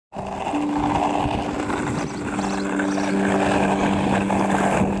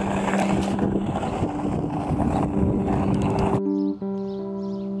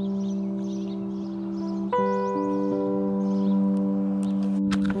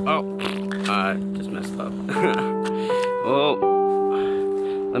Oh, I just messed up. Well,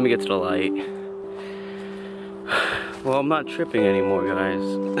 let me get to the light. Well, I'm not tripping anymore, guys.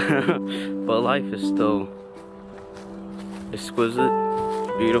 But life is still exquisite,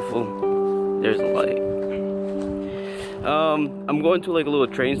 beautiful. There's a light. I'm going to like a little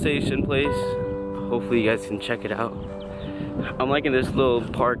train station place. Hopefully you guys can check it out. I'm liking this little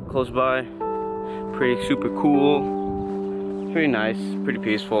park close by. Pretty super cool. Pretty nice, pretty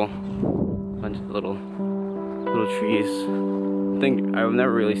peaceful. Bunch of little trees. I think I've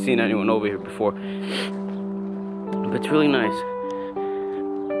never really seen anyone over here before. But it's really nice.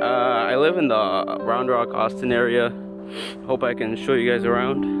 I live in the Round Rock, Austin area. Hope I can show you guys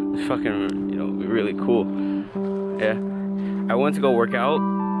around. It's fucking, you know, really cool. Yeah. I went to go work out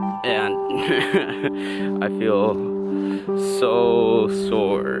and I feel so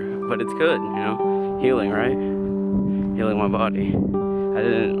sore. But it's good, you know? Healing, right? Healing my body. I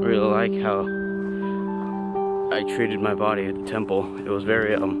didn't really like how I treated my body at the temple. It was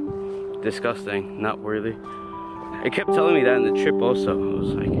very disgusting, not worthy. It kept telling me that in the trip also. It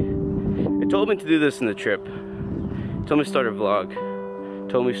was like, it told me to do this in the trip. It told me to start a vlog. It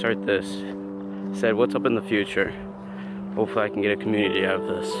told me to start this. It said, what's up in the future? Hopefully I can get a community out of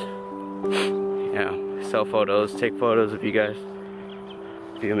this. Yeah, sell photos, take photos of you guys.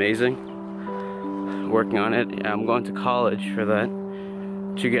 It'd be amazing. Working on it. Yeah, I'm going to college for that.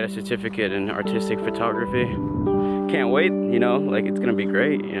 To get a certificate in artistic photography. Can't wait, you know, like it's gonna be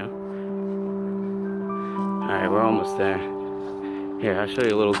great, you know. Alright, we're almost there. Here, I'll show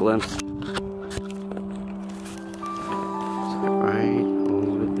you a little glimpse. Right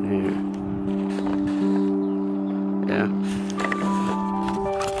over there. Yeah.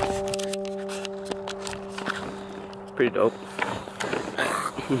 It's pretty dope.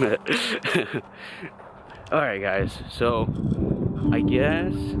 Alright guys, so I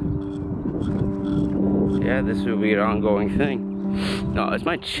guess, yeah, this will be an ongoing thing. No, it's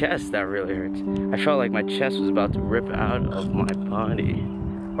my chest that really hurts. I felt like my chest was about to rip out of my body,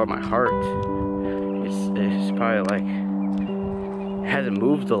 or my heart. It's probably like, it hasn't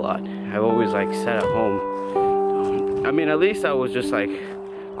moved a lot. I've always like sat at home. I mean, at least I was just like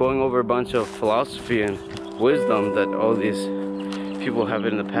going over a bunch of philosophy and wisdom that all these people have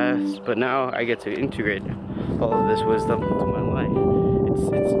in the past, but now I get to integrate all of this wisdom into my life.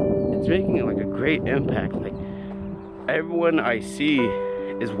 It's making like a great impact. Like everyone I see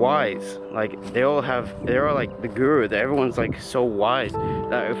is wise. Like they're all like the guru. Everyone's like so wise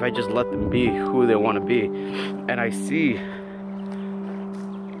that if I just let them be who they want to be, and I see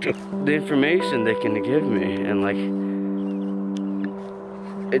the information they can give me, and like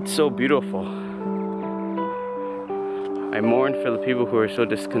it's so beautiful. I mourn for the people who are so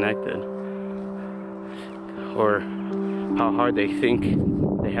disconnected, or how hard they think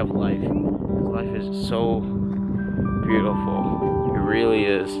they have life. Because life is so beautiful. It really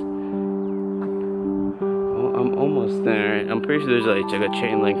is. Well, I'm almost there. I'm pretty sure there's like a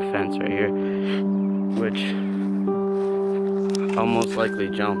chain link fence right here, which I'll most likely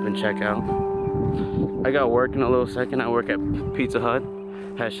jump and check out. I got work in a little second. I work at Pizza Hut.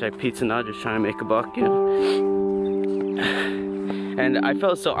 Hashtag Pizza Nut, just trying to make a buck, you know. And I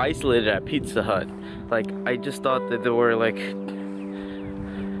felt so isolated at Pizza Hut. Like, I just thought that they were like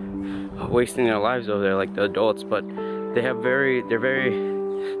wasting their lives over there, like the adults, but they have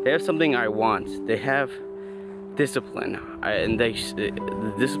they have something I want. They have discipline, and the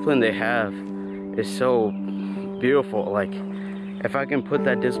discipline they have is so beautiful. Like, if I can put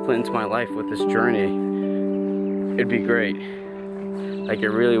that discipline into my life with this journey, it'd be great. Like, it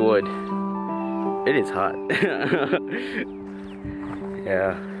really would. It is hot.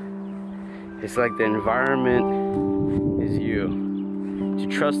 Yeah. It's like the environment is you. To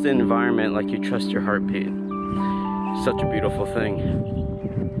trust the environment like you trust your heartbeat. Such a beautiful thing.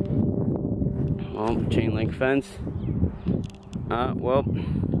 Well, chain link fence. Well,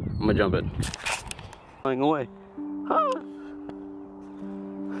 I'm gonna jump it. Flying away. Ah.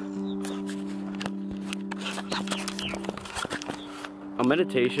 A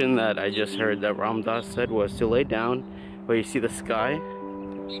meditation that I just heard that Ram Dass said was to lay down where you see the sky.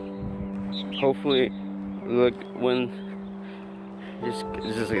 Hopefully, look, when it's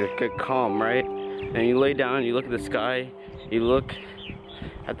just like a calm, right? And you lay down, you look at the sky, you look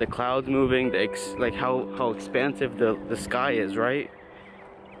at the clouds moving, like how expansive the sky is, right?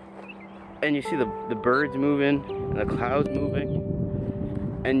 And you see the birds moving and the clouds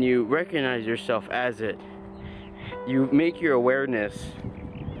moving, and you recognize yourself as it. You make your awareness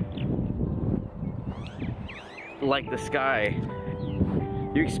like the sky.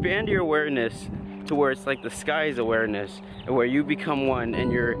 You expand your awareness to where it's like the sky's awareness, and where you become one,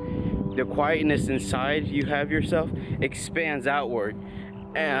 and the quietness inside you have yourself expands outward,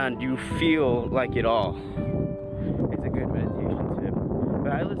 and you feel like it all. It's a good meditation tip.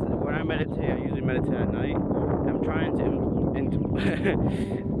 But when I meditate, I usually meditate at night. I'm trying to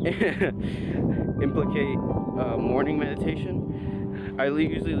implicate morning meditation. I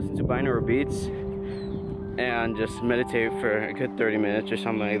usually listen to binaural beats and just meditate for a good 30 minutes or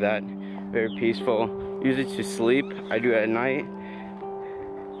something like that. Very peaceful. Usually to sleep. I do it at night.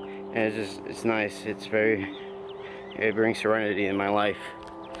 And it's nice. It brings serenity in my life.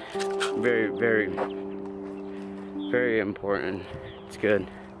 Very, very, very important. It's good.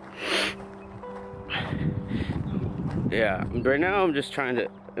 Yeah, right now I'm just trying to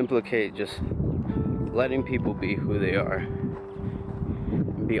implicate just letting people be who they are.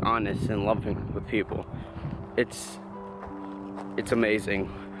 And be honest and loving with people. It's amazing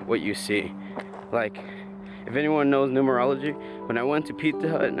what you see. Like, if anyone knows numerology, when I went to Pizza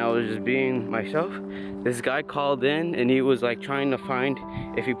Hut and I was just being myself, this guy called in and he was like trying to find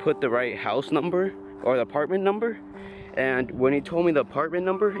if he put the right house number or the apartment number. And when he told me the apartment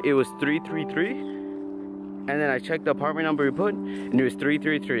number, it was 333. And then I checked the apartment number he put and it was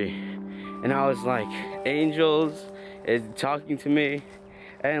 333. And I was like, angels is talking to me.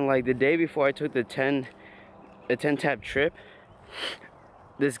 And like the day before I took the 10 tap trip,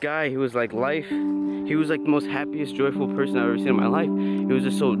 this guy, he was like he was like the most happiest, joyful person I've ever seen in my life. He was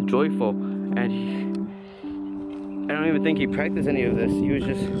just so joyful, and I don't even think he practiced any of this.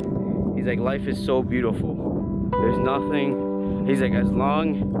 He's like, life is so beautiful. There's nothing, he's like, as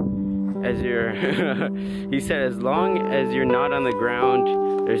long as you're, he said, as long as you're not on the ground,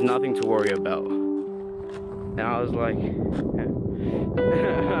 there's nothing to worry about. And I was like, I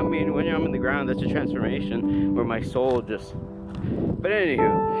mean, when I'm in the ground, that's a transformation where my soul just, but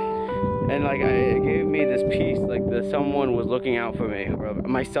anywho, and like it gave me this peace, like someone was looking out for me, or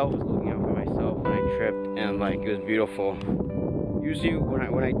myself was looking out for myself when I tripped, and like it was beautiful. Usually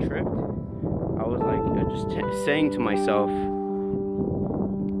when I tripped, I was like just saying to myself,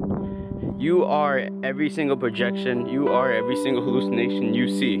 you are every single projection, you are every single hallucination you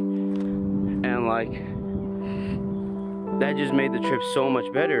see, and like that just made the trip so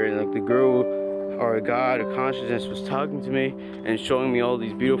much better. And like the guru or God or consciousness was talking to me and showing me all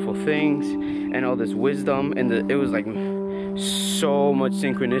these beautiful things and all this wisdom, and it was like so much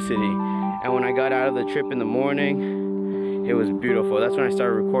synchronicity. And when I got out of the trip in the morning, it was beautiful. That's when I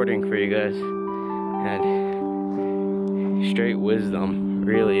started recording for you guys. And straight wisdom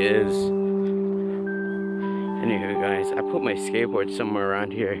really is. Anywho guys, I put my skateboard somewhere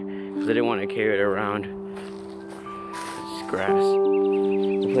around here because I didn't want to carry it around. It's grass.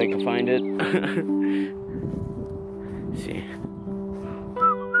 Hopefully I can find it. Let's see.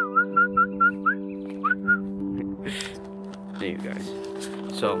 There you guys.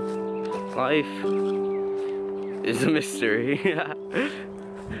 So, life is a mystery.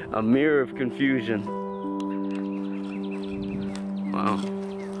 A mirror of confusion. Wow.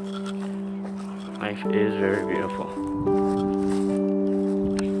 Life is very beautiful.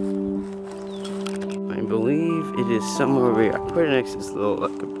 I believe it is somewhere over here. I put it next to this little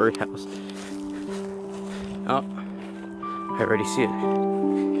like a birdhouse. Oh, I already see it.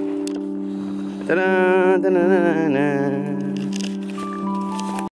 Ta-da, ta-da-da-da-da.